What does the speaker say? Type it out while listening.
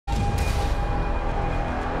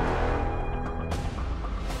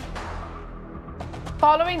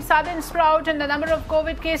Following sudden sprout in the number of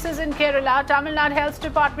COVID cases in Kerala, Tamil Nadu Health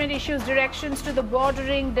Department issues directions to the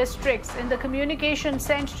bordering districts. In the communication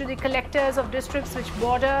sent to the collectors of districts which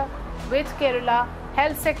border with Kerala,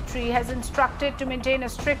 Health Secretary has instructed to maintain a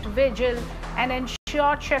strict vigil and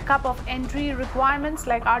ensure check-up of entry requirements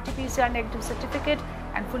like RTPCR negative certificate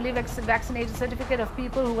and fully vaccinated certificate of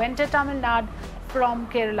people who enter Tamil Nadu from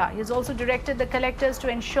Kerala. He has also directed the collectors to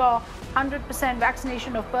ensure 100%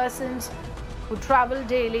 vaccination of persons who travel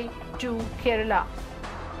daily to Kerala.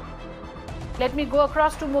 Let me go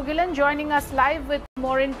across to Mugilan joining us live with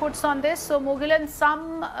more inputs on this. So Mugilan,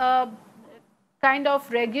 some kind of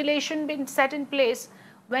regulation been set in place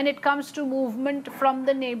when it comes to movement from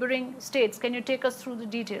the neighboring states. Can you take us through the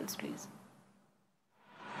details, please?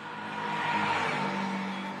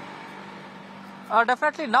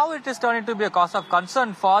 Definitely, now it is turning to be a cause of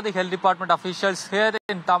concern for the health department officials here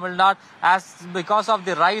in Tamil Nadu, as because of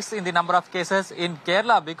the rise in the number of cases in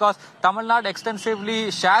Kerala, because Tamil Nadu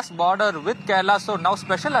extensively shares border with Kerala. So now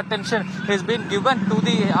special attention is being given to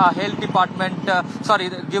the health department,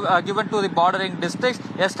 given to the bordering districts.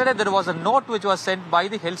 Yesterday there was a note which was sent by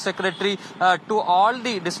the health secretary to all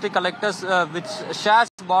the district collectors which shares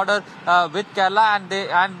border with Kerala,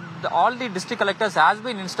 and all the district collectors has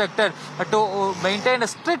been instructed to maintain a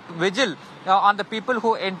strict vigil on the people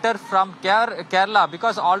who enter from Kerala,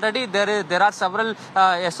 because already there are several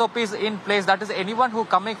SOPs in place. That is, anyone who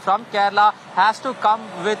coming from Kerala has to come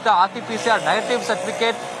with the RTPCR negative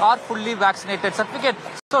certificate or fully vaccinated certificate.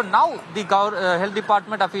 So now the health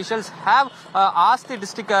department officials have asked the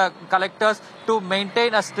district collectors to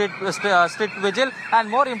maintain a strict vigil, and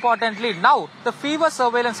more importantly, now the fever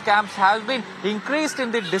surveillance camps have been increased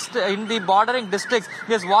in the bordering districts.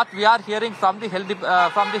 Is what we are hearing from the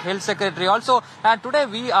health secretary also. And today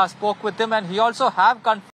we spoke with him, and he also have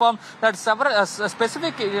confirmed that several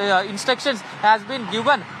specific instructions has been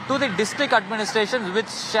given to the district administrations which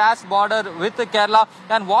shares border with Kerala.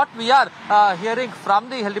 And what we are hearing from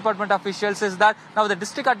the health department officials is that now the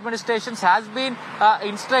district administrations has been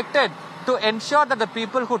instructed to ensure that the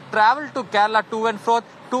people who travel to Kerala to and fro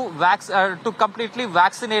to completely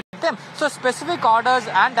vaccinate them. So specific orders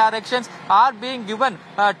and directions are being given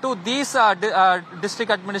to these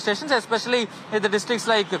district administrations, especially in the districts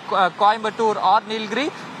like Coimbatore or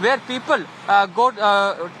Nilgiri, where people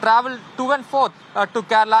travel to and fro to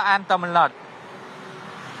Kerala and Tamil Nadu.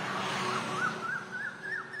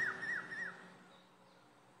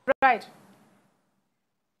 Right.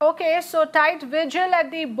 Okay, so tight vigil at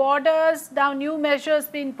the borders. Now new measures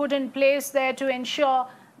being put in place there to ensure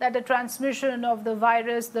that the transmission of the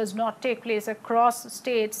virus does not take place across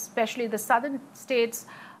states, especially the southern states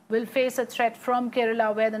will face a threat from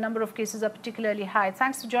Kerala, where the number of cases are particularly high.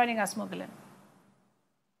 Thanks for joining us, Mugilan.